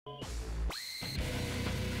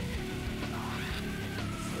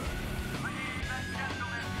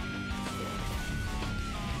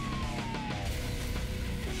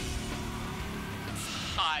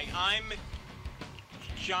Hi, I'm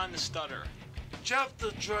John the Stutter. Jeff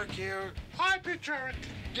the Jerk here. Hi, Pitch Eric.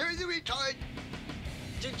 Gary the Retard.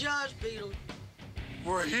 To judge, Beetle.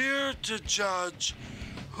 We're here to judge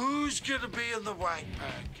who's gonna be in the Wack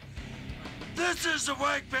Pack. This is the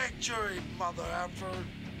Wack Pack jury, mother effer.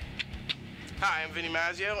 Hi, I'm Vinny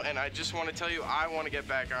Mazzio, and I just want to tell you I want to get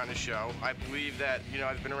back on the show. I believe that,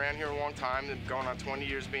 I've been around here a long time, going on 20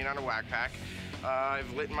 years being on a Wack Pack.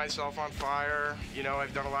 I've lit myself on fire.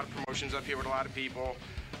 I've done a lot of promotions up here with a lot of people.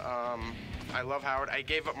 I love Howard. I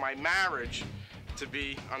gave up my marriage to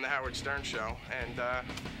be on the Howard Stern Show, and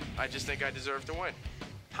I just think I deserve to win.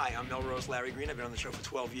 Hi, I'm Melrose Larry Green. I've been on the show for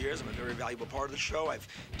 12 years. I'm a very valuable part of the show. I've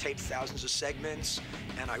taped thousands of segments,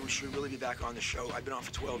 and I should really be back on the show. I've been on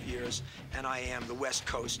for 12 years, and I am the West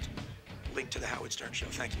Coast link to the Howard Stern Show.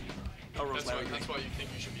 Thank you. Melrose Larry Green. That's why you think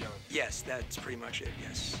you should be on. Yes, that's pretty much it.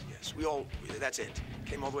 Yes. That's it.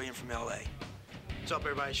 Came all the way in from L.A. What's up,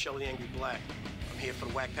 everybody? Shelly Angry Black. I'm here for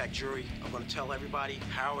the Wack Pack jury. I'm going to tell everybody,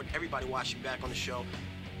 Howard, everybody watching back on the show,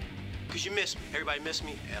 because you missed me. Everybody missed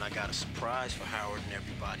me, and I got a surprise for Howard and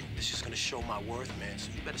everybody. It's just going to show my worth, man,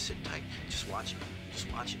 so you better sit tight. Just watch it.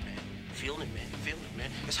 Just watch it, man. Feeling it, man. Feeling it,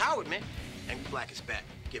 man. It's Howard, man. Angry Black is back.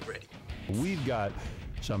 Get ready. We've got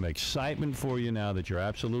some excitement for you now that you're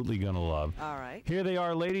absolutely going to love. All right. Here they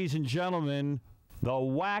are, ladies and gentlemen, the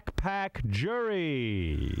Wack Pack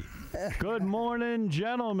jury. Good morning,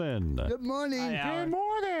 gentlemen. Good morning. Good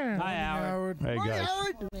morning. Hi, Howard. Hey, guys.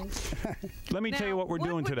 Let me tell you what we're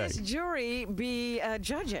doing today. What would this jury be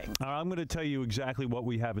judging? I'm going to tell you exactly what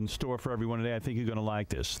we have in store for everyone today. I think you're going to like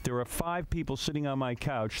this. There are 5 people sitting on my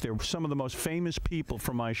couch. They're some of the most famous people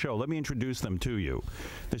from my show. Let me introduce them to you.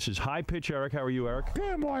 This is High Pitch Eric. How are you, Eric?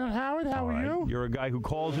 Good morning, Howard. How are you? You're a guy who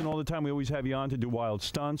calls in all the time. We always have you on to do wild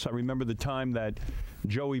stunts. I remember the time that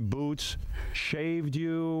Joey Boots shaved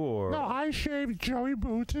you, or... No, I shaved Joey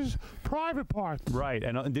Boots' private parts. Right,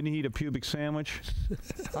 and didn't he eat a pubic sandwich?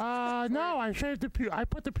 No, I shaved I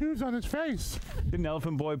put the pubes on his face. Didn't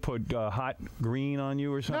Elephant Boy put hot green on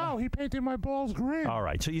you or something? No, he painted my balls green. All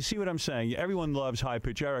right, so you see what I'm saying? Everyone loves High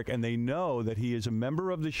Pitch Eric, and they know that he is a member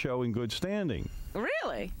of the show in good standing.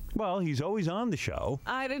 Really? Well, he's always on the show.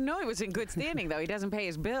 I didn't know he was in good standing, though. He doesn't pay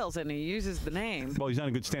his bills, and he uses the name. Well, he's not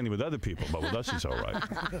in good standing with other people, but with us he's all right.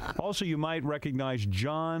 Also, you might recognize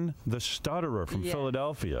John the Stutterer from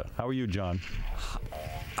Philadelphia. How are you, John?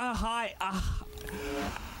 Hi.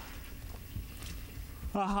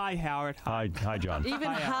 Hi, Howard. Hi, John.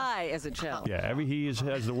 Even high as a child. Yeah, he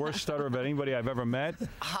has the worst stutter of anybody I've ever met.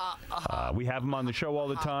 We have him on the show all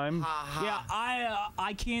the time. Yeah,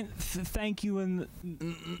 I can't thank you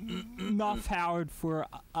enough, Howard, for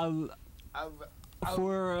allowing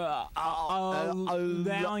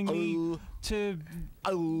me to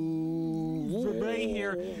right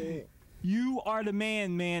here. You are the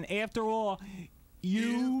man. After all,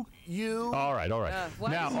 you. All right.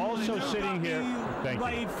 Now, also sitting here, thank you.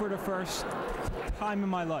 Played for the first time in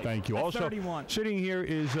my life. Thank you. Also, 31. Sitting here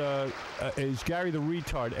is Gary the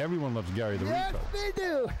Retard. Everyone loves Gary the Retard. Yes, they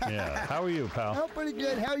do. Yeah. How are you, pal? Oh, pretty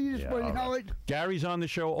good. How are you this morning, Howard? Gary's on the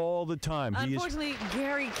show all the time. Unfortunately,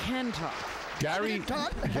 Gary can talk. Gary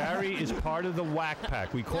is part of the Wack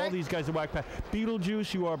Pack. We call these guys the Wack Pack.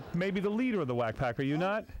 Beetlejuice, you are maybe the leader of the Wack Pack, are you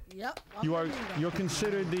not? Yep. You're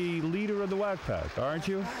considered the leader of the Wack Pack, aren't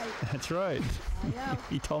you? That's right.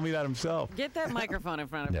 He told me that himself. Get that microphone in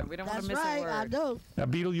front of him. We don't want to miss a word. I do. Now,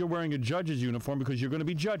 Beetle, you're wearing a judge's uniform because you're going to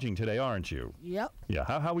be judging today, aren't you? Yep. Yeah.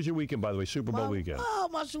 How was your weekend, by the way, Super Bowl weekend? Oh,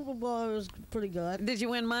 my Super Bowl was pretty good. Did you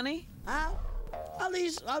win money? At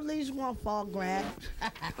least won $4 grand.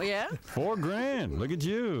 Yeah? $4 grand. Look at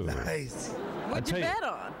you. Nice. What'd you bet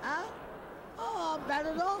on? I bet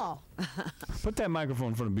it all. Put that microphone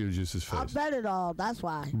in front of Beetlejuice's face. I bet it all. That's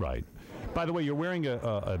why. Right. By the way, you're wearing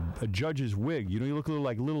a judge's wig. You look a little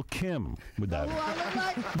like Little Kim with that. Who I look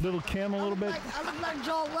like? Little Kim a little bit? I look like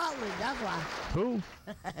Joe Rutland. That's why. Who?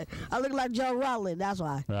 I look like Joe Rutland. That's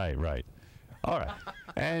why. Right. All right.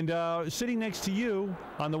 And sitting next to you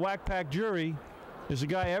on the Wack Pack jury is a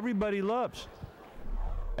guy everybody loves.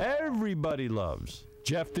 Everybody loves.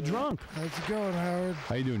 Jeff the Drunk. How's it going, Howard?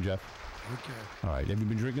 How you doing, Jeff? Okay. All right. Have you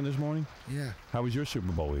been drinking this morning? Yeah. How was your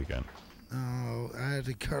Super Bowl weekend? Oh, I had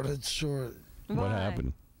to cut it short. What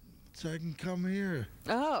happened? So I can come here.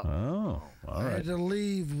 Oh, all I right. had to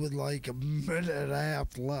leave with like a minute and a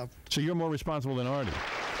half left. So you're more responsible than Artie.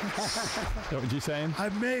 Is that what you're saying? I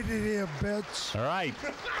made it here, bitch. All right.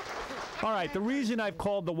 All right, the reason I've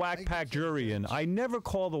called the Wack Pack jury in, I never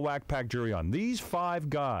call the Wack Pack jury on. These 5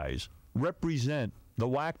 guys represent the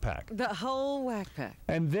Wack Pack. The whole Wack Pack.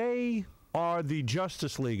 And they are the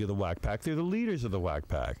Justice League of the Wack Pack. They're the leaders of the Wack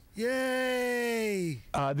Pack. Yay!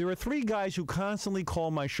 There are 3 guys who constantly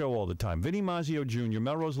call my show all the time. Vinny Mazzio Jr.,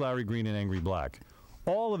 Melrose Larry Green, and Angry Black.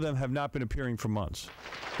 All of them have not been appearing for months.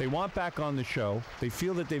 They want back on the show. They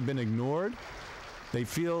feel that they've been ignored. They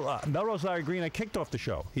feel Melrose Larry Green, I kicked off the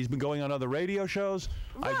show. He's been going on other radio shows.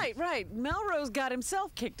 Right. Melrose got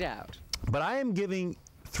himself kicked out. But I am giving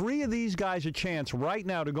 3 of these guys a chance right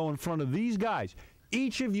now to go in front of these guys.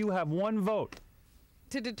 Each of you have 1 vote.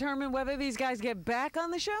 To determine whether these guys get back on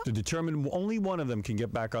the show? To determine only one of them can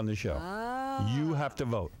get back on the show. You have to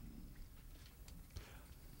vote.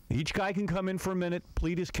 Each guy can come in for a minute,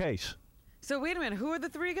 plead his case. So wait a minute, who are the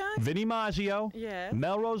 3 guys? Vinny Mazzio, Yes.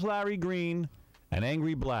 Melrose Larry Green, and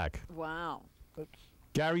Angry Black. Wow.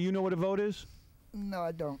 Gary, you know what a vote is? No,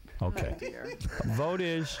 I don't. Okay. Vote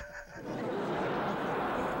is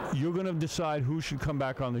you're going to decide who should come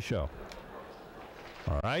back on the show.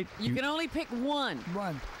 All right? You can only pick one.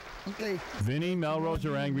 One. Okay. Vinny, Melrose,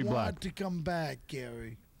 or Angry Black. Want to come back,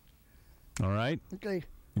 Gary. All right? Okay.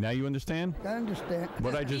 Now you understand? I understand.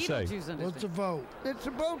 What did I just say? What's the vote? It's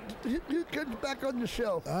about who comes back on the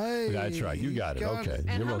show. That's right. You got it. Okay.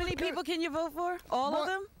 And You're how both- many people can you vote for? All of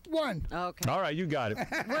them? One. Okay. All right, you got it.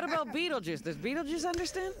 What about Beetlejuice? Does Beetlejuice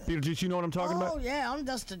understand? Beetlejuice, you know what I'm talking Oh, about? yeah, I'm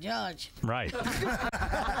just a judge. Right.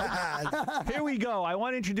 Here we go. I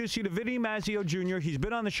want to introduce you to Vinny Mazzio Jr. He's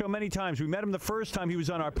been on the show many times. We met him the first time he was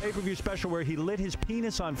on our pay-per-view special where he lit his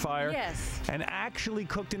penis on fire. Yes. And actually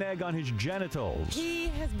cooked an egg on his genitals. He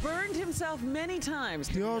has burned himself many times.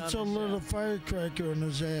 He also lit a firecracker in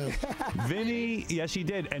his ass. Vinny, yes, he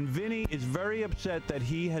did. And Vinny is very upset that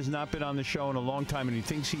he has not been on the show in a long time, and he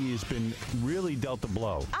thinks he has been really dealt a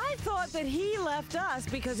blow. I thought that he left us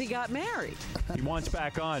because he got married. He wants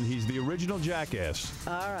back on. He's the original jackass.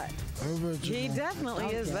 All right. He definitely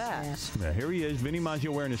is that. Now, here he is, Vinny Mazzio,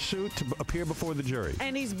 wearing a suit to appear before the jury.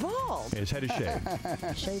 And he's bald. His head is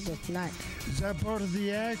shaved. Shaved it tonight. Is that part of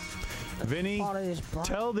the act? Vinny,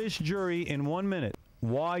 tell this jury in 1 minute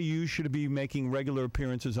why you should be making regular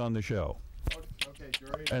appearances on the show. Okay,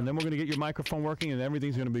 jury. And then we're going to get your microphone working, and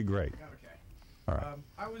everything's going to be great. Okay. All right.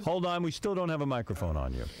 Hold on. We still don't have a microphone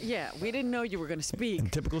on you. Yeah, we didn't know you were going to speak. In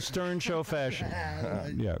typical Stern Show fashion.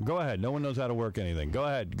 Yeah, go ahead. No one knows how to work anything. Go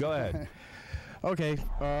ahead. Go ahead. Okay.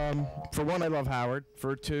 For 1, I love Howard.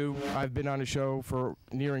 For 2, I've been on the show for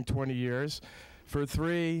nearing 20 years. For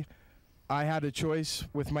 3, I had a choice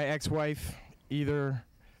with my ex-wife, either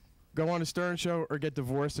go on a Stern Show or get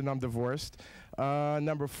divorced, and I'm divorced.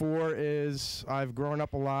 Number 4 is I've grown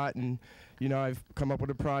up a lot, and you know, I've come up with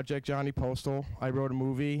a project, Johnny Postal. I wrote a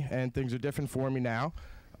movie, and things are different for me now.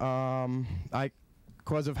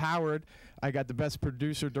 Because of Howard, I got the best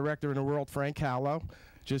producer director in the world, Frank Callow.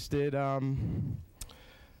 Just did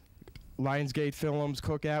Lionsgate Films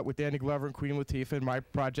Cookout with Danny Glover and Queen Latifah, and my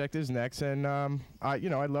project is next. And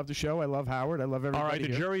I love the show. I love Howard. I love everybody. All right, the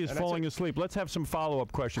here. jury is And that's falling it. asleep. Let's have some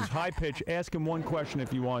follow-up questions. High pitch. Ask him one question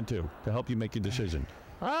if you want to help you make your decision.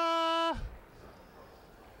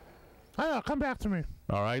 Come back to me.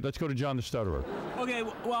 All right, let's go to John the Stutterer. Okay,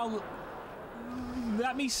 well,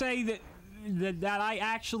 let me say that I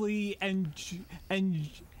actually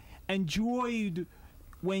enjoyed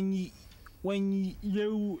when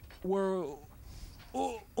you were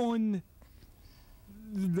on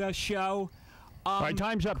the show. All right,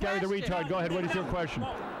 time's up. Gary the retard. Go ahead. What is your question?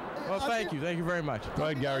 Well, thank you. Thank you very much. Go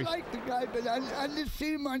ahead, Gary. I like the guy, but I just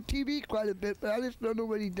see him on TV quite a bit, but I just don't know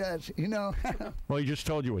what he does, you know? Well, he just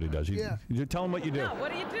told you what he does. Yeah. You tell him what you do. No,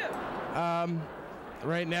 what do you do?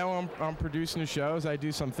 Right now, I'm producing the shows. I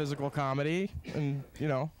do some physical comedy, and you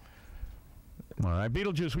know. All right,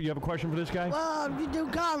 Beetlejuice, you have a question for this guy? Well, you do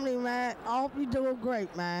comedy, man. I hope you're doing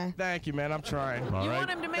great, man. Thank you, man. I'm trying. All You right. want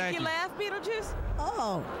him to make Thank you you. laugh, Beetlejuice?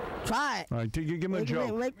 Oh, try it. All right, give him a joke.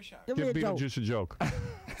 Give Give me a joke. Beetlejuice a joke.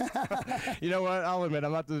 You know what? I'll admit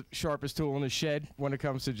I'm not the sharpest tool in the shed when it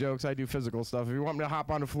comes to jokes. I do physical stuff. If you want me to hop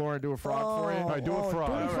on the floor and do a frog for you, All right, do a frog.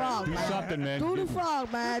 Do the frog, Do man. something, man. Do the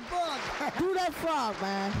frog, man. Do that frog,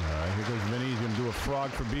 man. All right, here goes Vinny. He's going to do a frog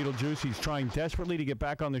for Beetlejuice. He's trying desperately to get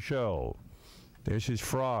back on the show. There's his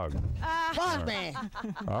frog. Frog, man.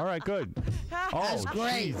 All right, good. That's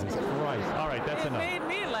great. Jesus Christ. All right, that's It enough. made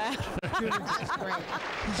me laugh. That's great.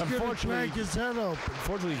 He's gonna Unfortunately, crack his head open.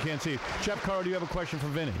 unfortunately, you can't see it. Jeff Carr, do you have a question for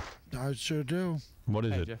Vinny? I sure do. What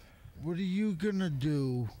is Hey, it? Jeff. What are you gonna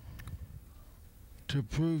do to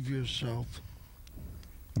prove yourself?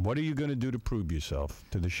 What are you going to do to prove yourself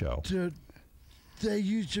to the show? That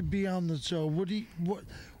you should be on the show.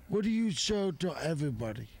 What do you show to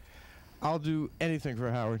everybody? I'll do anything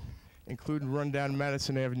for Howard, including run down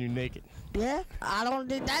Madison Avenue naked. Yeah, I don't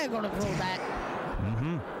think they're gonna prove that.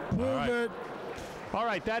 Mm-hmm. All right. All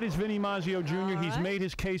right, that is Vinny Mazzio Jr. He's made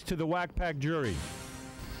his case to the Wack Pack jury.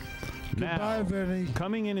 Goodbye, Vinny.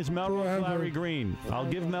 Coming in is Melrose Larry Green. I'll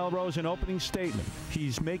give Melrose an opening statement.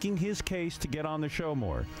 He's making his case to get on the show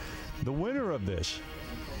more. The winner of this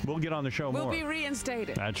will get on the show more. Will be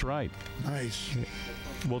reinstated. That's right. Nice.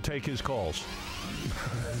 We'll take his calls.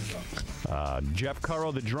 Jeff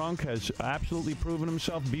Currow, the drunk, has absolutely proven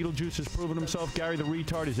himself. Beetlejuice has proven himself. Gary the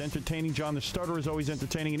retard is entertaining. John the Stutterer is always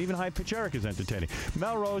entertaining. And even High Pitch Eric is entertaining.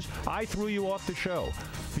 Melrose, I threw you off the show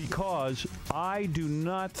because I do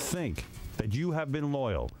not think that you have been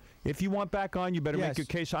loyal. If you want back on, you better make your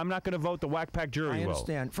case. I'm not going to vote. The Wack Pack jury will. I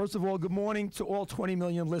understand. First of all, good morning to all 20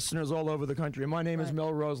 million listeners all over the country. My name is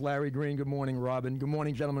Melrose Larry Green. Good morning, Robin. Good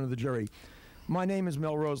morning, gentlemen of the jury. My name is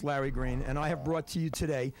Melrose Larry Green, and I have brought to you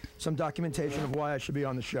today some documentation of why I should be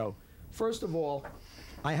on the show. First of all,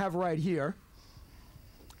 I have right here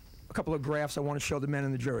a couple of graphs I want to show the men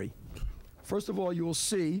in the jury. First of all, you will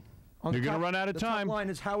see on You're going to run out of time. The top line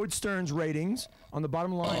is Howard Stern's ratings. On the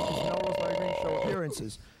bottom line is Melrose Larry Green show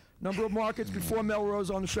appearances. Number of markets before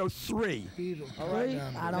Melrose on the show, 3. All right.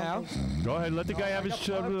 Now, go ahead. Let the guy have his.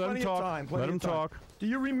 Let him talk. Let him talk. Do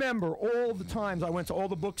you remember all the times I went to all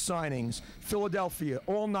the book signings? Philadelphia,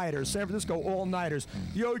 all-nighters. San Francisco, all-nighters.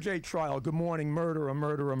 The O.J. trial. Good morning, murderer,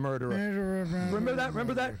 murderer, murderer. Remember that?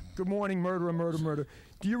 Remember that? Good morning, murderer, murderer, murderer.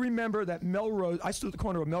 Do you remember that Melrose? I stood at the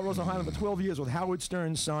corner of Melrose and Highland for 12 years with Howard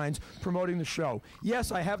Stern signs promoting the show.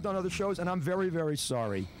 Yes, I have done other shows, and I'm very, very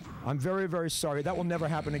sorry. I'm very, very sorry. That will never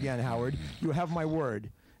happen again, Howard. You have my word.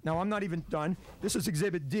 Now, I'm not even done. This is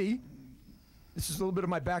Exhibit D. This is a little bit of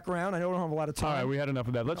my background. I don't have a lot of time. All right, we had enough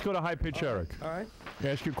of that. Let's go to High Pitch Eric. All right.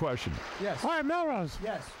 Ask your question. Yes. All right, Melrose.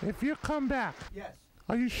 Yes. If you come back,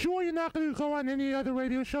 are you sure you're not going to go on any other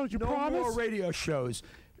radio shows? You promise? No more radio shows.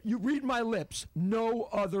 You read my lips. No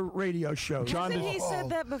other radio shows. John, he said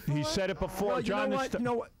that before. He said it before. Well, John, you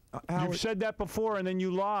know what? You've said that before, and then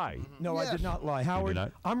you lie. No, I did not lie. Howard,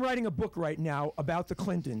 not? I'm writing a book right now about the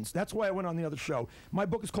Clintons. That's why I went on the other show. My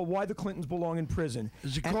book is called Why the Clintons Belong in Prison.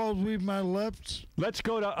 Is it called Read My Lips? Let's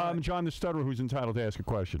go to John the Stutterer, who's entitled to ask a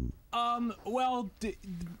question. Well,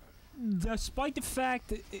 despite the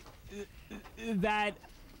fact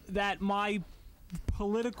that my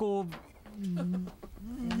political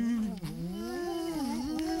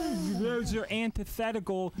those are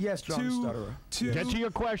antithetical. Yes, John the Stutterer. Get to your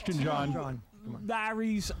question, John. John,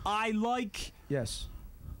 Larry's. I like. Yes.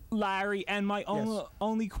 Larry, and my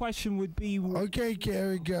only question would be. Okay,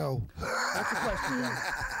 Gary, go. That's the question,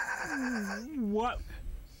 John. What?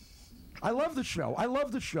 I love the show. I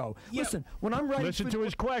love the show. Yeah. Listen, when I'm writing. Listen to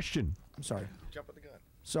his question. I'm sorry. Jump at the gun.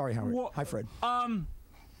 Sorry, Howard. Hi, Fred.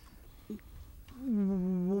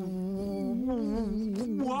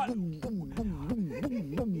 What?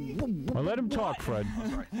 Well, let him talk, Fred.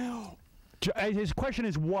 His question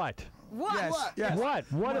is what? What? Yes. What? Yes.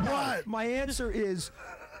 What about it? My answer is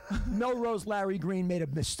Melrose Larry Green made a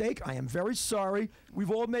mistake. I am very sorry.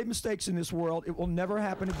 We've all made mistakes in this world. It will never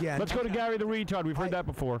happen again. Let's go to Gary the retard. We've heard that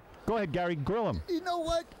before. Go ahead, Gary. Grill him. You know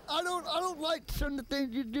what? I don't like some of the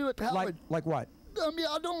things you do at Howard. Like what? I mean,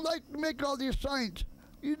 I don't like making all these signs.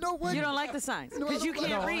 You know what? You don't like the signs No, because you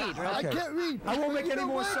can't read, right? I can't read. I won't make You any know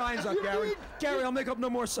more what? signs up, You Gary. read- Gary, I'll make up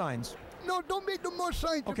no more signs. No, don't make no more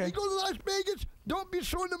signs. Okay. If you go to Las Vegas, don't be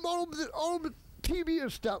showing them all over TV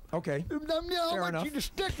and stuff. Okay. I Fair want enough. you to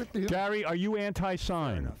stick with them. Gary, are you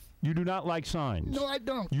anti-sign? You do not like signs. No, I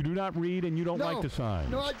don't. You do not read and you don't No. like the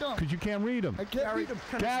signs. No, I don't. Because you can't read them. I can't read them.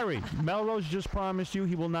 Gary, Melrose just promised you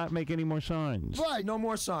he will not make any more signs. Right. No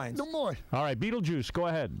more signs. No more. All right, Beetlejuice, go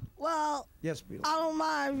ahead. Well, Yes, Beetle. I don't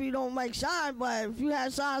mind if you don't make signs, but if you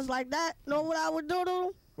had signs like that, know what I would do to them?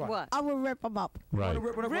 What? I would rip them up. Right.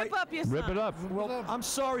 Rip up your Rip it up. Well, I'm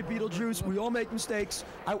sorry, Beetlejuice. We all make mistakes.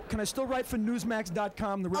 Can I still write for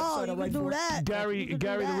Newsmax.com, the website Oh, I you write can do for? that. Gary You can do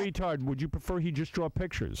the that. retard, would you prefer he just draw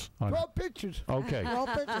pictures? Draw pictures. Okay. Draw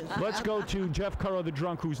pictures. Let's go to Jeff Currow, the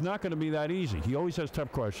drunk, who's not going to be that easy. He always has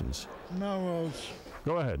tough questions. Melrose.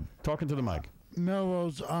 Go ahead. Talking to the mic.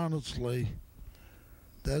 Melrose, honestly,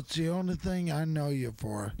 that's the only thing I know you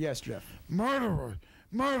for. Yes, Jeff. Murderer.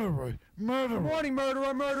 Murderer. Murderer. Good morning,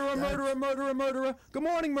 murderer, murderer, murderer, murderer, murderer. Good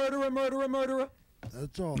morning, murderer, murderer, murderer.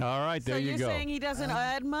 That's all. All right, there So you you're go. saying he doesn't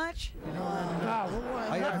add much?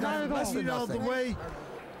 I have nothing less than You know, nothing. the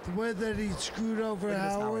way that he screwed over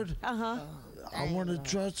Howard, I want to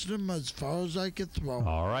trust him as far as I can throw.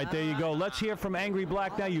 All right, there you go. Let's hear from Angry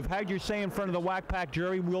Black now. You've had your say in front of the Wack Pack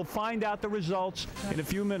jury. We'll find out the results in a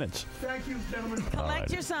few minutes. Thank you, gentlemen.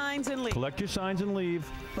 Collect your signs and leave. Collect your signs and leave.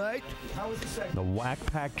 Right? How was the second? The Wack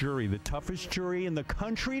Pack jury, the toughest jury in the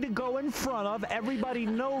country to go in front of. Everybody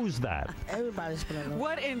knows that. Everybody's gonna know.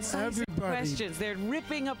 What incisive questions. They're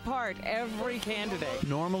ripping apart every candidate.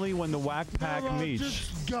 Normally when the Wack Pack meets.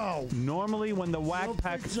 Just go. Normally when the Wack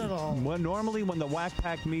Pack normally when the Wack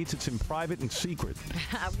Pack meets, it's in private and secret.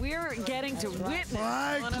 We're getting to witness.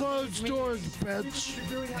 Behind closed doors,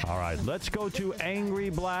 bitch. All right, let's go to Angry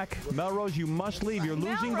Black. Melrose, you must leave. You're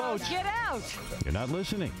losing Melrose, votes. get out. You're not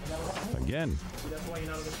listening. Again. That's why you're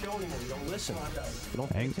not on the show anymore. You don't listen. You don't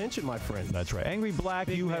pay attention, my friend. That's right. Angry Black,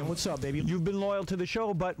 Big man, what's up, baby? You've been loyal to the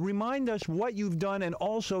show, but remind us what you've done and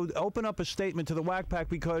also open up a statement to the Wack Pack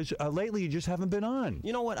because lately you just haven't been on.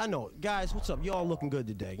 You know what? I know. Guys, what's up? You all looking good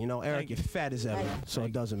today. You know, Eric, you're fat as ever, so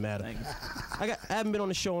it doesn't matter. I haven't been on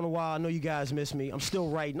the show in a while. I know you guys miss me. I'm still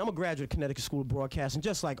writing. I'm a graduate of Connecticut School of Broadcasting,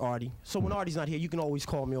 just like Artie. So when Artie's not here, you can always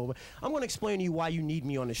call me over. I'm going to explain to you why you need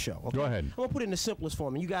me on the show. Okay? Go ahead. I'm going to put it in the simplest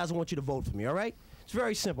form, and you guys, I want you to vote for me, all right? It's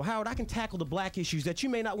very simple. Howard, I can tackle the black issues that you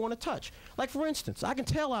may not want to touch. Like, for instance, I can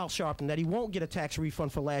tell Al Sharpton that he won't get a tax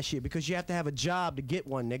refund for last year because you have to have a job to get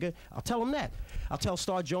one, nigga. I'll tell him that. I'll tell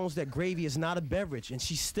Star Jones that gravy is not a beverage, and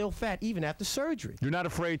she's still fat even after surgery. You're not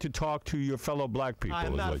afraid to talk to your fellow black people.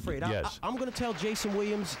 I'm not afraid. Yes. I'm going to tell Jason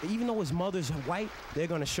Williams, even though his mother's white, they're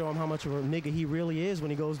going to show him how much of a nigga he really is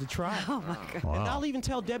when he goes to trial. Oh, my God. Wow. And I'll even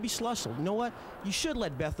tell Debbie Schlussel, you know what? You should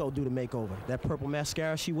let Beth O do the makeover. That purple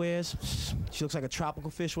mascara she wears, she looks like a tropical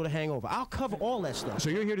fish with a hangover. I'll cover all that stuff. So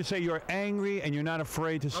you're here to say you're angry and you're not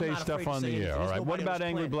afraid to say stuff on the air. All right. What about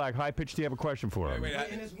Angry Black? High Pitch, do you have a question for him?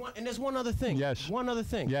 And there's one other thing. Yes. One other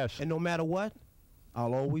thing. Yes. And no matter what,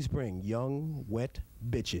 I'll always bring young, wet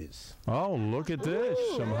bitches. Oh, look at this.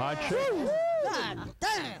 Some hot chicks. God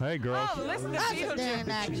damn. Hey, girls. Oh, listen to That's a damn Beetlejuice.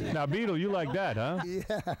 action. Now, Beetle, you like that, huh?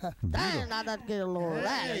 Damn, not that get a little of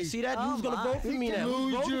that. Hey, see that? Who's going to vote for me now?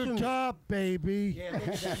 Who's Lose voting your for me? top, baby. Yeah, look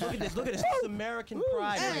at this. Look at this. Look at this. This is American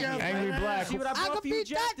pride. Hey, right here. Angry Black. See what I I brought could for you, beat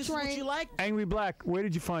Jack? that This is what train. you like? Angry Black, where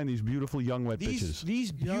did you find these beautiful young wet bitches?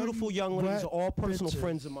 These beautiful young ladies are all personal bitches.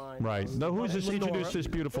 friends of mine. Right. Now, who's this? Lenora. Introduce this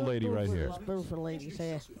beautiful lady right here. This beautiful lady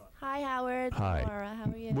here. Hi, Howard. Hi. Lenora,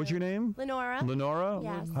 how are you? What's your name? Lenora. Lenora?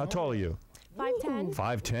 Yes. How tall are you? 5'10".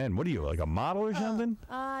 5'10". What are you, like a model or something?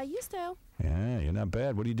 Used to. Yeah, you're not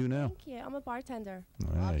bad. What do you do now? Thank you. I'm a bartender.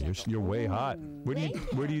 Yeah, you're way hot.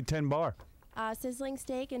 Where do you tend bar? Sizzling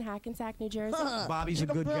Steak in Hackensack, New Jersey. Bobby's a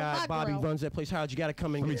good guy. Bobby runs that place. Howard, you got to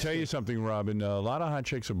come in. Let me tell you something, Robin. A lot of hot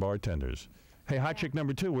chicks are bartenders. Hey, hot chick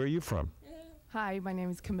number 2, where are you from? Hi, my name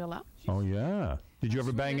is Camilla. Oh, yeah. Did you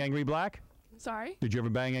ever bang Angry Black? Sorry? Did you ever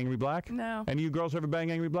bang Angry Black? No. Any of you girls ever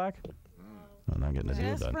bang Angry Black? I'm not getting a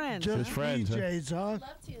deal Just done. friends. Just friends. Huh? DJs, huh? I'd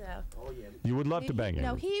love to, though. Oh, yeah. You would love to bang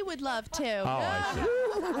No, Angry. he would love to. Oh, I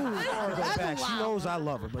see. Go back. She knows I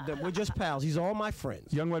love her, but we're just pals. He's all my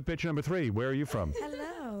friends. Young wet bitch number 3, where are you from?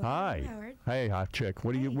 Hello. Hi. Howard. Hey, hot chick.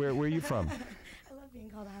 Where are you from? I love being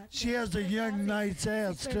called a hot She has a young, nice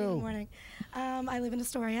ass, Good too. morning. I live in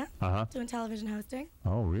Astoria, Uh-huh. doing television hosting.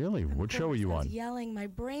 Oh, really? What show are you I was on? yelling my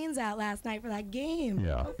brains out last night for that game.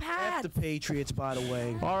 Yeah. Oh, Pat. The Patriots, by the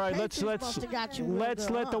way. All right, let's let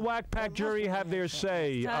the Wack Pack jury have their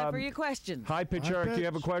say. Time for your questions. High Pitch Eric, do you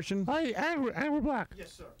have a question? Hey, Angry Black.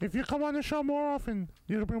 Yes, sir. If you come on the show more often,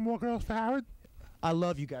 you gonna bring more girls to Howard? I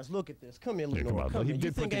love you guys. Look at this. Come here, Yeah, come Lenore. on. Come He here. You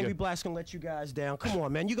did put think Angry together- Black's going to let you guys down? Come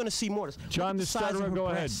on, man. You're going to see more of this. John Look at the size of Stutterer, her go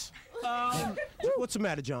ahead. breasts. What's the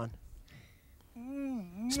matter, John?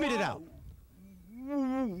 Spit it out.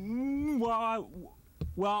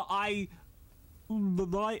 I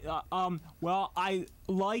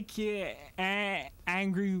like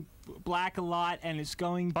Angry Black a lot, and it's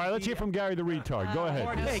going to All right, let's hear from Gary the retard. Go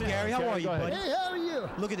ahead. Hey, Gary, how are you, go ahead. buddy? Hey, how are you?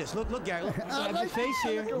 Look at this. Look, Gary. Look, I have like your face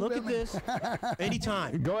here. little Look at women. this.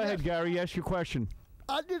 Anytime. Go ahead, Gary. Ask your question.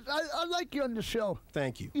 I like you on the show.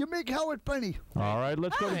 Thank you. You make Howard funny. All right,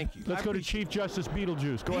 let's go. Thank you. Let's I go to appreciate Chief Justice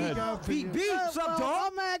Beetlejuice. Go ahead. Beat, what's up,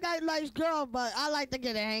 dog? My man got a nice girl, but I like to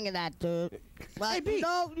get a hang of that, dude. But Hey, you Beat.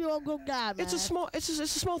 know, you're a good guy, man. It's a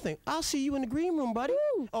small thing. I'll see you in the green room, buddy.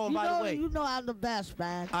 Oh, and you by know, the way, you know I'm the best,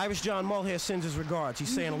 man. Irish John Mulhair sends his regards.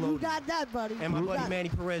 He's saying hello. You got that, buddy. And my You buddy got- Manny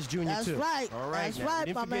Perez Jr. That's too. right. All right. That's now. right,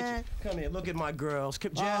 Didn't my forget man. you. Come here. Look at my girls.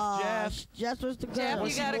 Jeff. Jeff was the girl. Jeff, Want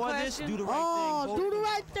you to got see a more of this? question? Do the right Oh, thing. do Vote the for me.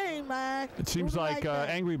 right thing, man. It seems Do the like right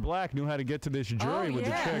thing. Angry Black knew how to get to this jury Oh, with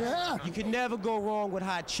yeah. the chicks. Yeah. You can never go wrong with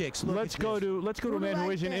hot chicks. Look Let's at go this. to a the man who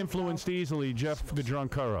right isn't thing, influenced easily, Jeff the Do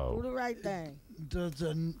Drunkaro. the right thing. Does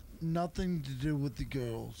nothing to do with the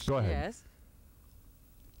girls. Go ahead. Yes.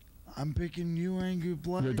 I'm picking you, Angry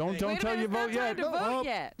Black. Yeah, don't tell your vote yet. To vote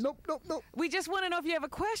yet. Nope. We just want to know if you have a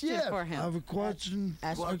question for him. I have a question.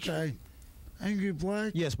 Okay. Angry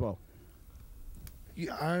Black? Yes, Bo.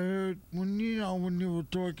 Yeah, I heard when you were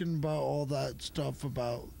talking about all that stuff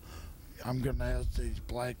about I'm gonna ask these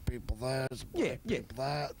black people this, black people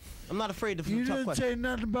that. I'm not afraid of You tough didn't questions. say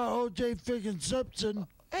nothing about O.J. freaking Simpson.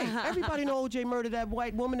 Hey, everybody know O.J. murdered that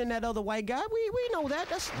white woman and that other white guy. We know that.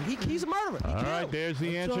 He's a murderer. All right, there's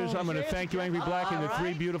the answers. I'm going to thank you, Angry Black, and the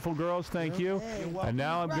three beautiful girls. Thank you. And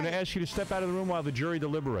now I'm going to ask you to step out of the room while the jury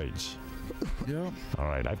deliberates. Yeah. All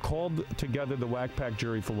right, I've called together the Wack Pack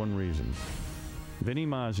jury for one reason. Vinny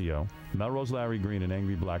Mazzio, Melrose Larry Green, and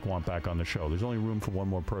Angry Black want back on the show. There's only room for one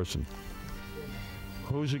more person.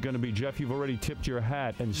 Who's it going to be? Jeff, you've already tipped your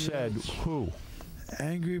hat and said who?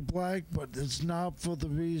 Angry Black, but it's not for the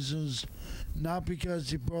reasons, not because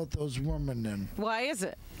he brought those women in. Why is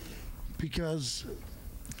it? Because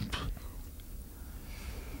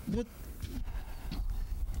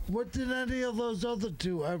what did any of those other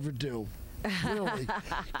two ever do? Really?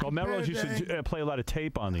 Well, Melrose used to play a lot of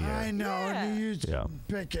tape on the air. I know, and he used to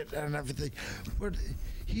pick it and everything. But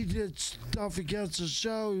he did stuff against the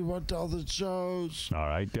show. He went to other shows. All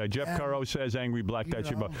right. Jeff Curro says Angry Black. That's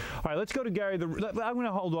your vote. All right, let's go to Gary the... I'm going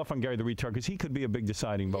to hold off on Gary the Retard because he could be a big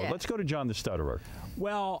deciding vote. Let's go to John the Stutterer.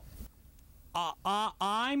 Well,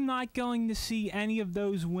 I'm not going to see any of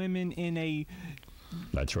those women in a...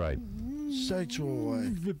 That's right. Sexual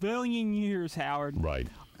way. A billion years, Howard. Right.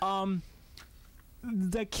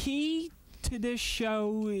 The key to this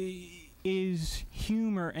show is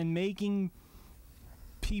humor and making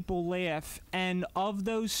people laugh. And of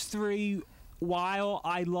those three, while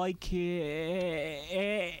I like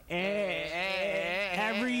every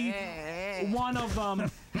one of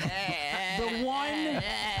them, the one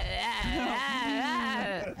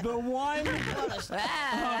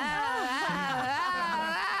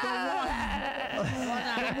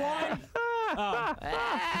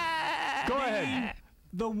Go ahead.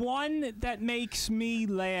 The one that makes me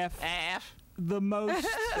laugh the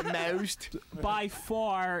most, by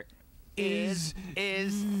far, is Vinny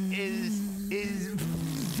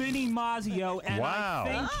Mazzio, and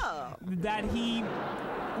I think that he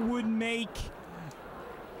would make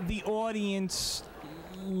the audience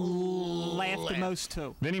laugh the most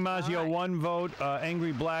too. Vinny Mazzio, one vote.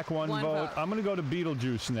 Angry Black, one vote. I'm going to go to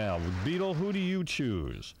Beetlejuice now. Beetle, who do you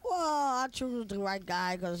choose? Well, I choose the right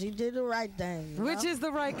guy because he did the right thing. Which is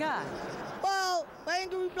the right guy? Well,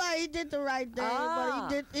 Angry Black, he did the right thing,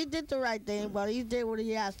 but he did the right thing, but he did what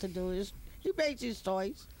he has to do. He makes his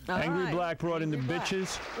choice. Angry Black brought in the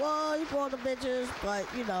bitches. Well, he brought the bitches, but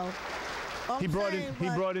you know. He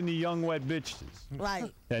brought in the young wet bitches.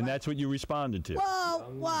 Right. And that's what you responded to.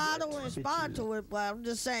 Well, I don't respond to it, but I'm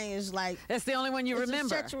just saying it's like that's the only one you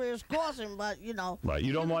remember. It's a sexual crossing, but you know. Right.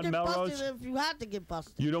 You don't want Melrose. If you have to get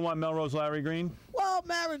busted. You don't want Melrose Larry Green. Well,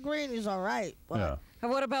 Larry Green is all right. But yeah.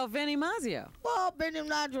 And what about Vinny Mazzio? Well, Vinny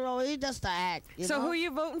Mazzio, he just an act. So who are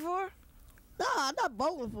you voting for? No, I'm not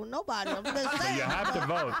voting for nobody. I'm just saying. You have to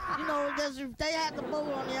vote. You know, if they have to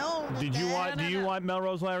vote on their own. Do you want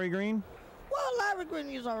Melrose Larry Green? Well, Larry Green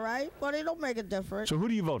is all right, but it don't make a difference. So who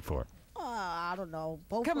do you vote for? I don't know.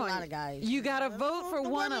 Vote for a lot of guys. You got to vote for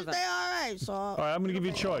one of them. They all right, so. All right, I'm going to give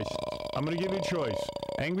you a choice.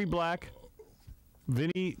 Angry Black,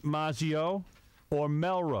 Vinny Mazzio, or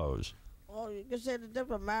Melrose. Oh, you can say the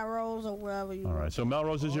different Melrose or wherever you want. All right, so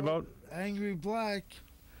Melrose is your vote? Angry Black.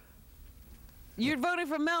 You're voting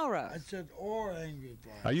for Melrose. I said or Angry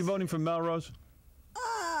Black. Are you voting for Melrose?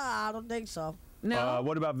 I don't think so. No.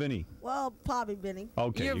 What about Vinny? Well, probably Vinny.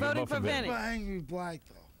 Okay, you're voting for Vinny. What about Angry Black,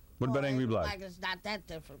 though? What about Angry Black? Like it's not that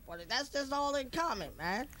different, but that's just all in common,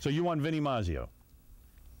 man. So you want Vinny Mazzio?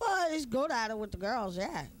 Well, he's good at it with the girls,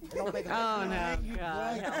 yeah. Don't make a oh, no,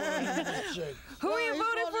 God. Who are you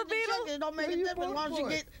voting for, Beetle? It don't make a difference.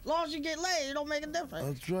 Long as you get laid, it don't make a difference.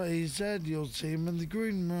 That's right. He said you'll see him in the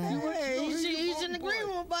green room. Hey, he's in the green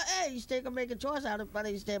room, but hey, he still can make a choice out of it, but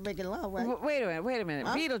he's still making love, right? Wait a minute.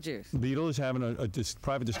 Huh? Beetlejuice. Beetle is having a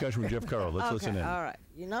private discussion with Jeff Curro. Let's listen in. All right.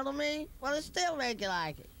 You know what I mean? Well, it's still making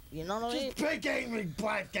like it. You know what I mean? Just pick Angry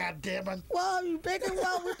Black, goddammit. Well, you pick him,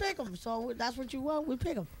 well, we pick him. So that's what you want, we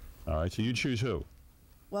pick him. All right, so you choose who?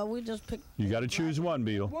 Well, we just pick. You got to choose one,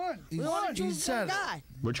 Beetle. We want to choose one guy.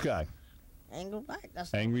 Which guy? Angry Black.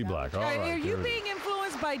 That's Angry Black. All right. Are you being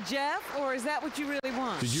influenced by Jeff, or is that what you really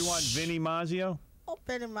want? Did you want Vinny Mazzio? Oh,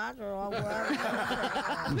 Vinny Mazzio.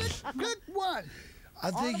 Good one.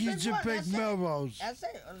 I think you should pick Melrose. That's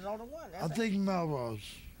it. There's only one. I think Melrose.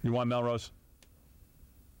 You want Melrose?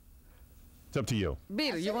 It's up to you.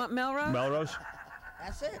 Beetle, you want Melrose? Melrose?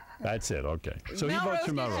 That's it. That's it. Okay. So he votes Melrose for gets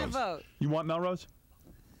your Melrose. vote. You want Melrose?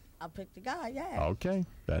 I picked the guy, yeah. Okay.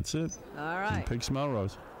 That's it. All He right. picks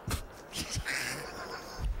Melrose.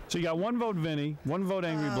 So you got one vote Vinny, one vote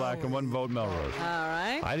Angry Black, and one vote Melrose. All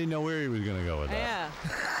right. I didn't know where he was going to go with that.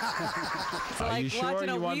 Yeah. It's Are like you sure watching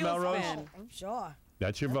a you want wheel Melrose? spin. I'm sure.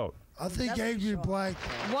 That's your vote. I think That's for Angry sure. Black.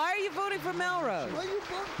 Why are you voting for Melrose?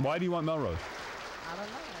 Why do you want Melrose? I don't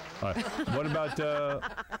know. All right. What about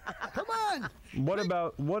Come on. what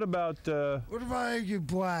about What about Angry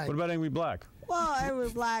Black? what about Angry Black? Well, Angry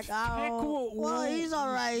Black, well, he's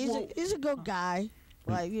all right. He's a good guy.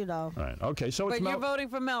 Like, you know. All right. Okay. So it's But you're voting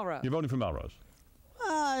for Melrose. You're voting for Melrose.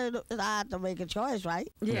 I have to make a choice,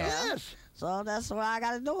 right? Yeah. Yes. So that's what I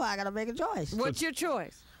got to do. I got to make a choice. What's your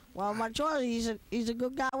choice? Well, my choice, he's a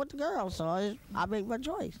good guy with the girl, so I make my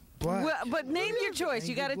choice. Black. Well, but name your choice.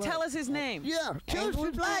 You got to tell us his name. Yeah. Tell us Angry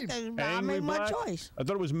his Black, name. I Angry made my Black? choice. I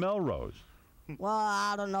thought it was Melrose. Well,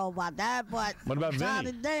 I don't know about that, but What about I'm trying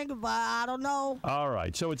to Vinny? think, but I don't know. All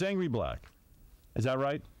right. So it's Angry Black. Is that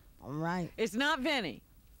right? I'm right. It's not Vinny.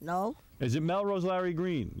 No, Is it Melrose Larry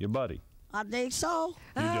Green, your buddy? I think so.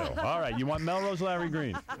 You do. All right. You want Melrose Larry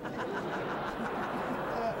Green?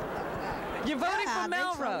 You're voting Yeah, for I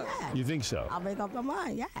think so, Melrose. yeah. You think so? I'll make up my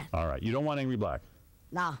mind, yeah. All right. You don't want Angry Black.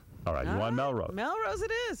 Nah, All right. You want Melrose. Melrose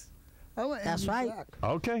it is. I want that's Angry right.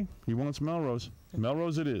 Black. Okay. He wants Melrose.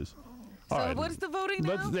 Melrose it is. All So right. what's the voting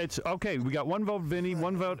now? Let's, okay. We got one vote Vinny,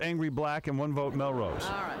 one vote Angry Black, and one vote Melrose.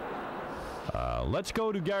 All right. Let's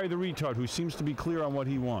go to Gary the Retard, who seems to be clear on what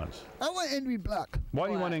he wants. I want Angry Black. Why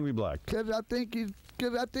do you want Why? Angry Black? Because I think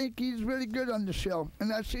he's really good on the show.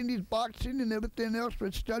 And I've seen his boxing and everything else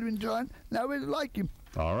with Stuttering John, and I really like him.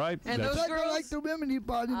 All right. And That's those Like I girls? like the women he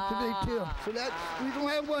brought in today, too. So that's, we don't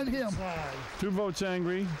have one him. 2 votes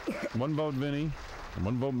Angry, 1 vote Vinny, and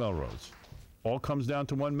 1 vote Melrose. All comes down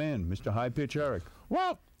to one man, Mr. High Pitch Eric.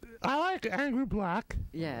 Well, I like Angry Black.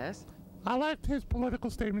 Yes. I liked his political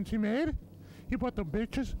statements he made. He brought the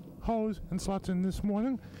bitches, hoes, and sluts in this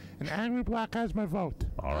morning, and Angry Black has my vote.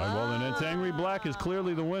 All right, well, then it's Angry Black is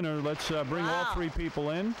clearly the winner. Let's bring all 3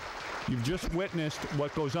 people in. You've just witnessed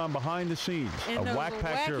what goes on behind the scenes In of those Wack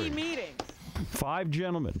Pack wacky Jury. meetings. 5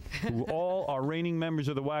 gentlemen who all are reigning members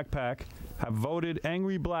of the Wack Pack have voted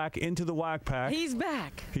Angry Black into the Wack Pack. He's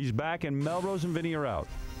back. He's back, and Melrose and Vinny are out.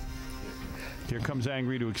 Here comes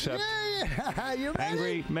Angry to accept. Yeah, you ready?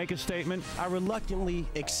 Angry, make a statement. I reluctantly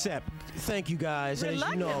accept. Thank you guys. And as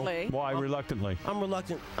you know, Reluctantly. Why reluctantly? I'm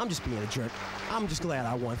reluctant. I'm just being a jerk. I'm just glad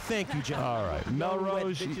I won. Thank you, John. All right. Young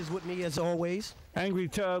Melrose, wet bitches with me as always. Angry,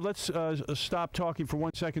 let's stop talking for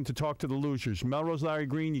 1 second to talk to the losers. Melrose Larry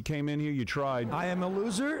Green, you came in here, you tried. I am a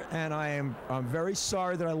loser, and I'm very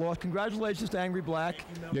sorry that I lost. Congratulations to Angry Black.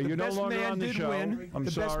 Yeah, you're no best longer man on the did show. Win. I'm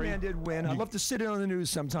the sorry. best man did win. I'd love to sit in on the news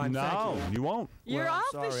sometime. No, Thank you won't. You're well, off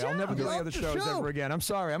I'm the sorry. show. I'll never do any You're other off the shows show. ever again. I'm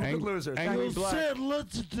sorry. I'm a good loser. Angry Thank you. Black. Said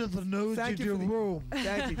listen to the news Thank in you your for the- room.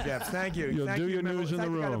 Thank you, Jeff. Thank you. You'll Thank do you, your news in the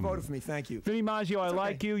Thank you, room. You voted for me. Thank you. Vinny Maggio, I okay.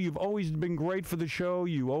 like you. You've always been great for the show.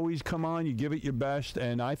 You always come on. You give it your best.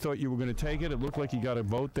 And I thought you were going to take it. It looked like you got a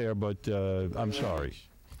vote there, but I'm sorry.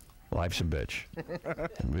 Life's a bitch.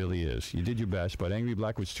 It really is. You did your best, but Angry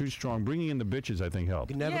Black was too strong. Bringing in the bitches, I think,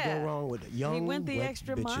 helped. You can never Yeah. go wrong with it. Young, He went the wet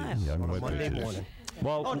extra bitches mile. Young on a wet Monday bitches. morning.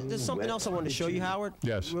 Well, Oh, there's something else I wanted to show you, Howard.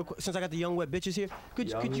 Yes. Real quick, since I got the young wet bitches here, could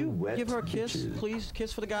you give her a kiss, please?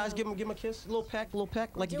 Kiss for the guys. Give them a kiss. A little peck,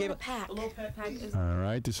 like you gave a her. pack. A little peck. all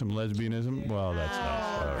right. There's some lesbianism. Well, that's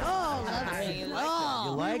nice. All right. Oh, that's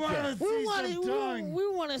You like that? we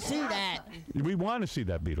want to see that. We want to see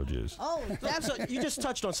that Beetlejuice. Oh, That's you just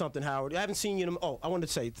touched on something, Howard. I haven't seen you. I wanted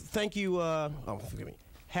to say thank you. Forgive me.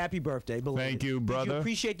 Happy birthday, belated. Thank you, Did brother. you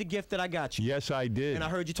appreciate the gift that I got you? Yes, I did. And I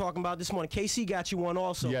heard you talking about this morning. KC got you one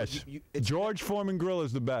also. Yes. George Foreman Grill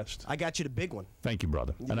is the best. I got you the big one. Thank you,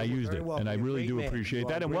 brother. And I You're used very it. welcome. And I You're a really great do man. appreciate You are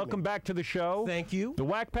that. a And great welcome man. back to the show. Thank you. The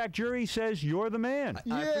Wack Pack jury says you're the man.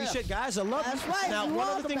 I appreciate, guys. I love That's you. right, Now, you one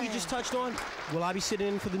are other the thing you man. just touched on. Will I be sitting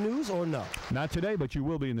in for the news or no? Not today, but you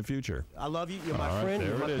will be in the future. I love you. You're my All right, friend. there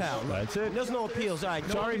You're my it is. pal. That's it. There's no appeals. All right.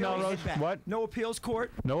 No Sorry, appeals. Melrose. Get back. What? No appeals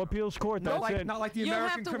court. No appeals court. That's it. Not like the You'll American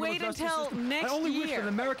have to criminal wait justice until system. next I only wish year. that the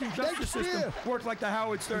American justice system worked like the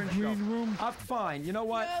Howard Stern show. room. I'm fine. You know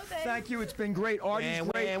what? Thank you. It's been great. Artie's Wham,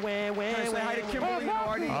 great. wham, wham, Can I say hi to wham, Kimberly and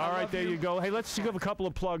Artie? I All right, love there you go. Hey, let's give a couple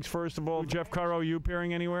of plugs. First of all, Jeff Caro, are you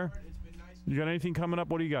appearing anywhere? You got anything coming up?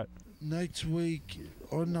 What do you got? Next week,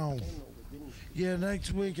 or no. Yeah,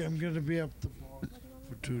 next week I'm going to be up to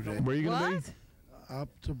for 2 days. Where are you going to be? Up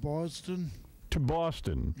to Boston. To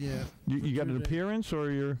Boston. Yeah. You got 2 an days. appearance, or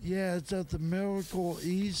you're? Yeah, it's at the Miracle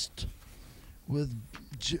East with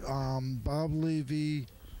Bob Levy,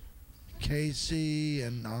 Casey,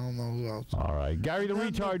 and I don't know who else. All right. Gary the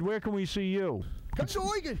Retard, where can we see you? Come to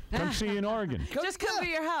Oregon. Come see you in Oregon. Just come to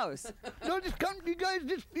your house. No, just come. You guys,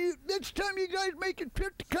 next time you guys make a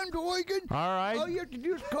trip to come to Oregon, all right. All you have to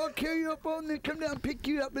do is call, carry you up on, and then come down and pick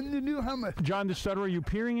you up in the new Hummer. John the Stutterer, are you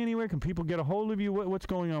appearing anywhere? Can people get a hold of you? What's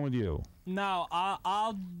going on with you? No,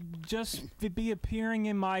 I'll just be appearing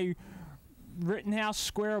in my Rittenhouse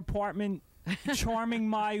Square apartment, charming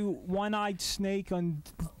my one-eyed snake until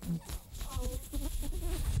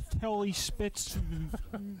he spits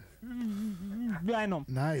venom.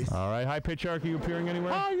 Nice. All right. High Pitch Eric, are you appearing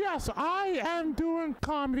anywhere? Oh, yes. I am doing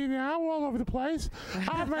comedy now all over the place.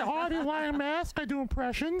 I have my Artie Lang mask. I do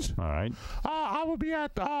impressions. All right. I will be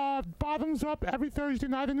at Bottoms Up every Thursday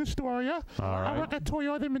night in Astoria. All right. I work at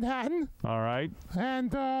Toyota Manhattan. All right.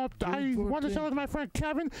 And I want to show with my friend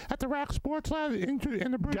Kevin at the Rack Sports Lab in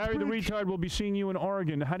the Bridge. Gary the Retard will be seeing you in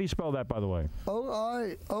Oregon. How do you spell that, by the way?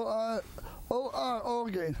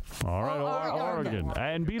 Oregon. All right, Oregon.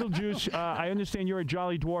 And Beetlejuice, I understand you're at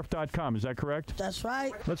jollydwarf.com. Is that correct? That's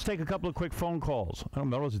right. Let's take a couple of quick phone calls. I don't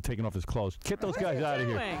know, Melrose is taking off his clothes. Get those guys out of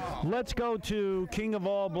here. Let's go to King of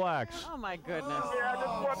All Blacks. Oh, my goodness.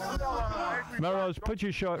 Melrose, put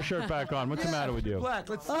your shirt back on. What's the matter with you? Black,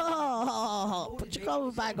 put your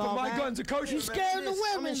clothes back on, my man. guns are kosher. You scared the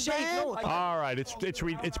women, man. All right,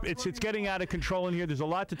 it's getting out of control in here. There's a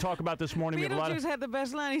lot to talk about this morning. We have a lot Beetlejuice had the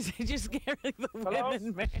best line. He said, "You're scaring the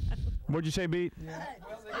women, man." What'd you say, Beat?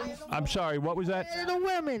 I'm sorry. What was that? The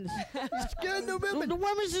women. Scared the women. The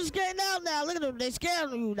women's just getting out now. Look at them. They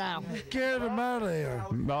scaring you now. Get them out of here.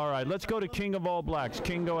 All right, let's go to King of All Blacks.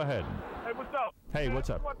 King, go ahead. Hey, what's up? Hey, what's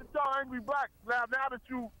up? I want to tell Angry Black, now that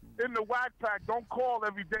you in the Wack Pack, don't call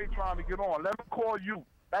every day trying to get on. Let them call you.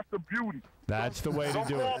 That's the beauty. That's the way to don't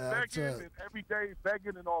do call it. begging and every day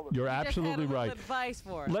begging and all of that. You're absolutely right. Advice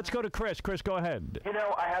for Let's go to Chris. Chris, go ahead. You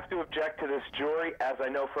know, I have to object to this jury, as I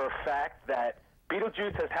know for a fact that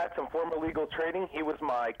Beetlejuice has had some former legal training. He was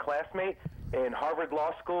my classmate in Harvard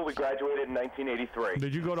Law School. We graduated in 1983.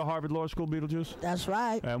 Did you go to Harvard Law School, Beetlejuice? That's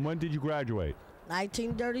right. And when did you graduate?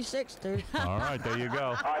 1936, dude. All right, there you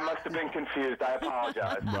go. I must have been confused. I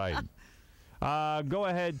apologize. Right. Go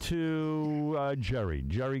ahead to Jerry.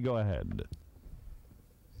 Jerry, go ahead.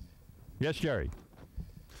 Yes, Jerry.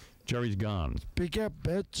 Jerry's gone. Speak up,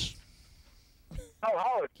 bitch. Oh,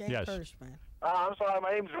 Howard. Yes. Curse, man. I'm sorry,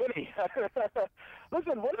 my name's Vinny.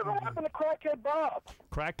 Listen, whatever happened to Crackhead Bob?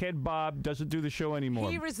 Crackhead Bob doesn't do the show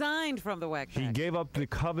anymore. He resigned from the Wack Pack. He gave up the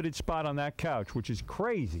coveted spot on that couch, which is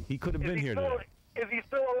crazy. He could have been here today. Is he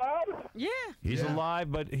still alive? Yeah. He's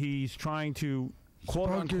alive, but he's trying to,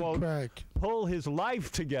 quote-unquote, pull his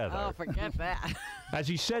life together. Oh, forget that. As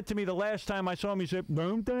he said to me the last time I saw him, he said,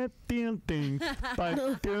 "Boom, that thing,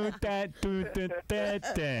 but do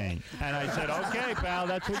that thing." And I said, "Okay, pal,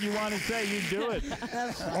 that's what you want to say. You do it."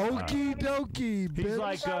 Okie dokie, bitch. He's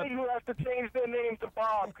like, Anybody who has to change their name to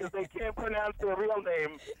Bob because they can't pronounce their real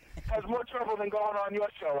name has more trouble than going on your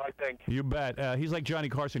show, I think. you bet. He's like Johnny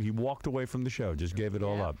Carson. He walked away from the show, just gave it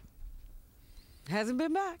all up. Hasn't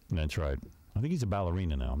been back. That's right. I think he's a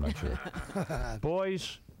ballerina now. I'm not sure.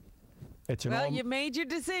 Boys, it's an Well, all. you made your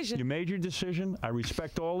decision. You made your decision. I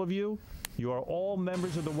respect all of you. You are all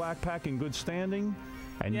members of the Wack Pack in good standing.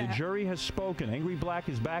 And the jury has spoken. Angry Black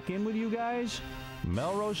is back in with you guys.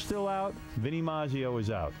 Melrose still out. Vinny Mazzio is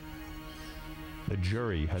out. The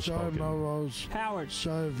jury has Sorry, spoken. Melrose. Howard.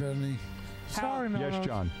 Sorry, Vinny. Sorry, Yes,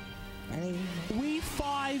 John. We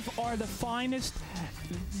five are the finest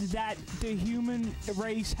that the human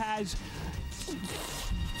race has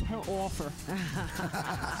to offer.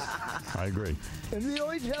 I agree. And we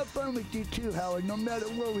always have fun with you too, Howard, no matter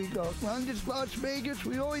where we go. Long as Las Vegas,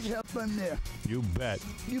 we always have fun there. You bet.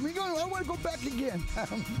 I want to go back again.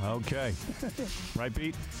 Okay. Right,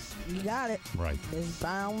 Pete? You got it. Right. It's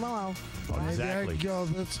bound long. Exactly. Maybe I can go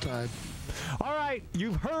this time. All right.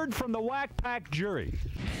 You've heard from the Wack Pack jury.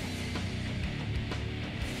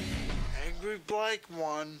 Angry Black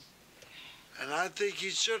won, and I think he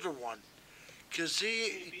should have won. Because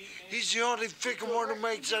he's the only freaking one who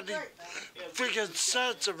makes any freaking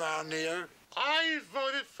sense around here. I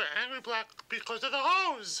voted for Angry Black because of the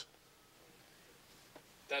hose.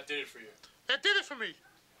 That did it for you. That did it for me.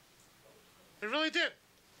 It really did.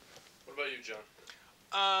 What about you, John?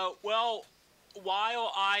 Well,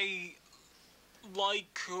 while I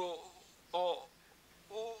like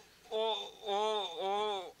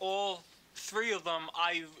all three of them,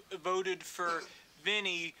 I voted for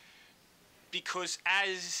Vinny because,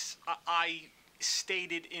 as I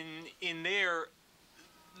stated in there,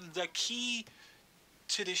 the key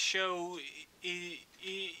to the show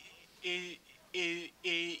is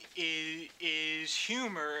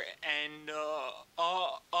humor, and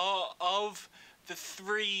of the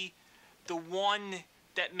three, the one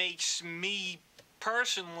that makes me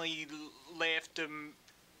personally laugh the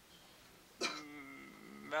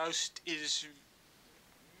most is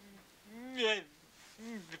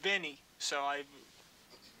Vinny. So I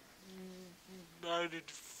voted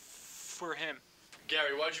for him.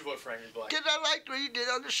 Gary, why'd you vote for Angry Black? Because I liked what he did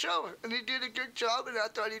on the show, and he did a good job, and I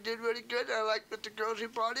thought he did really good. I liked what the girls he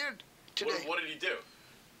brought in today. What did he do?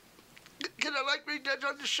 Because I like what he does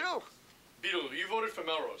on the show. Beetle, you voted for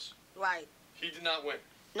Melrose. Right. He did not win.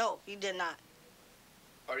 No, he did not.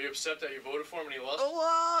 Are you upset that you voted for him and he lost? Oh,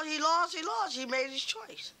 well, he lost. He made his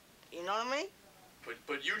choice. You know what I mean?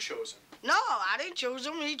 But you chose him. No, I didn't choose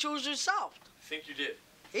him. He chose himself. I think you did.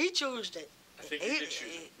 He chose it. I think you did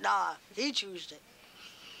choose him. Nah, he chose it.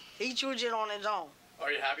 He chose it on his own.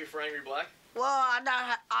 Are you happy for Angry Black? Well, I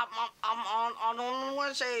don't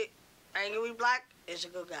want to say Angry Black is a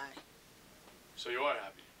good guy. So you are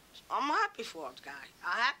happy? I'm happy for the guy.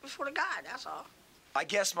 I'm happy for the guy, that's all. I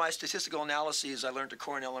guess my statistical analyses I learned at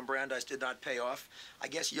Cornell and Brandeis did not pay off. I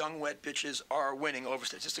guess young wet bitches are winning over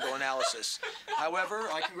statistical analysis. However,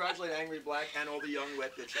 I congratulate Angry Black and all the young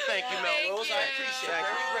wet bitches. Thank you, Melrose. I appreciate it.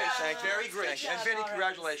 Very great. Thank you. Very gracious. And Vinny,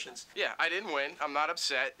 congratulations. Yeah, I didn't win. I'm not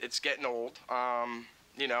upset. It's getting old.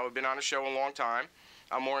 You know, I've been on a show a long time.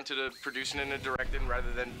 I'm more into the producing and the directing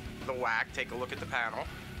rather than the whack. Take a look at the panel.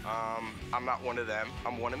 I'm not one of them.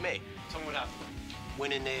 I'm one of me. Tell me what happened.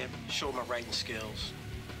 Went in there, showed my writing skills.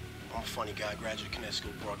 I'm a funny guy, graduate of Connecticut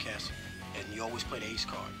School of Broadcasting, and you always play the ace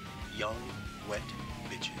card. Young, wet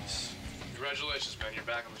bitches. Congratulations, man. You're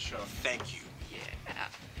back on the show. Thank you. Yeah.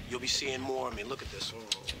 You'll be seeing more of me. Look at this.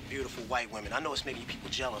 Beautiful white women. I know it's making people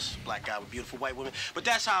jealous, black guy with beautiful white women, but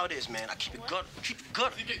that's how it is, man. I keep it good. Keep it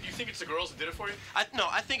good. You think it's the girls that did it for you? No,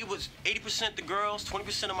 I think it was 80% the girls,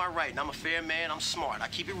 20% of my writing. I'm a fair man. I'm smart. I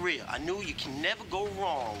keep it real. I knew you can never go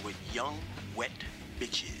wrong with young, wet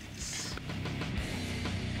bitches.